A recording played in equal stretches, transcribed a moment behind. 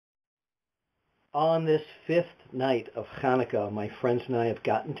On this fifth night of Chanukah, my friends and I have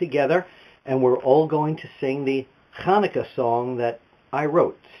gotten together, and we're all going to sing the Chanukah song that I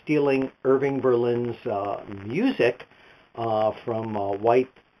wrote, stealing Irving Berlin's music from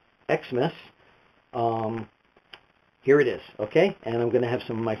White Xmas. Here it is, okay? And I'm going to have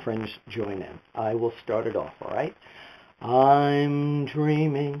some of my friends join in. I will start it off, all right? I'm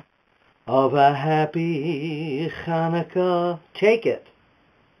dreaming of a happy Chanukah. Take it.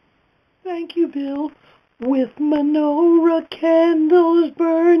 Thank you, Bill. With menorah candles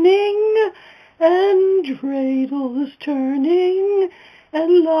burning and dreidels turning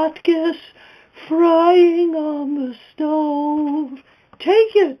and latkes frying on the stove.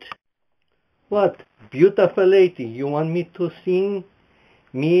 Take it. What, beautiful lady, you want me to sing?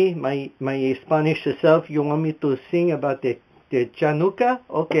 Me, my Spanish self, you want me to sing about the Chanukah?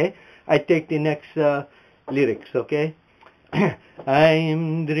 Okay, I take the next lyrics, okay?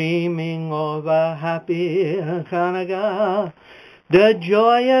 I'm dreaming of a happy Chanukah, the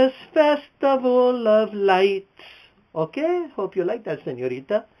joyous festival of lights. Okay, hope you like that,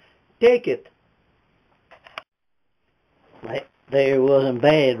 senorita. Take it. There wasn't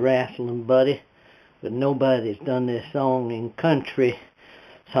bad wrestling, buddy, but nobody's done this song in country,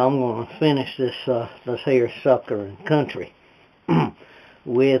 so I'm going to finish this here sucker in country.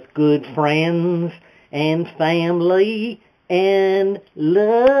 With good friends and family and love,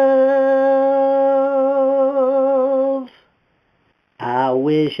 I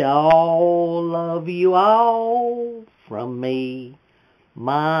wish all of you all from me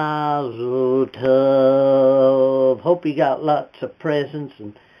mazel tov. Hope you got lots of presents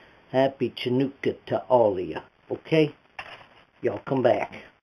and happy Chanukah to all of you. Okay? Y'all come back.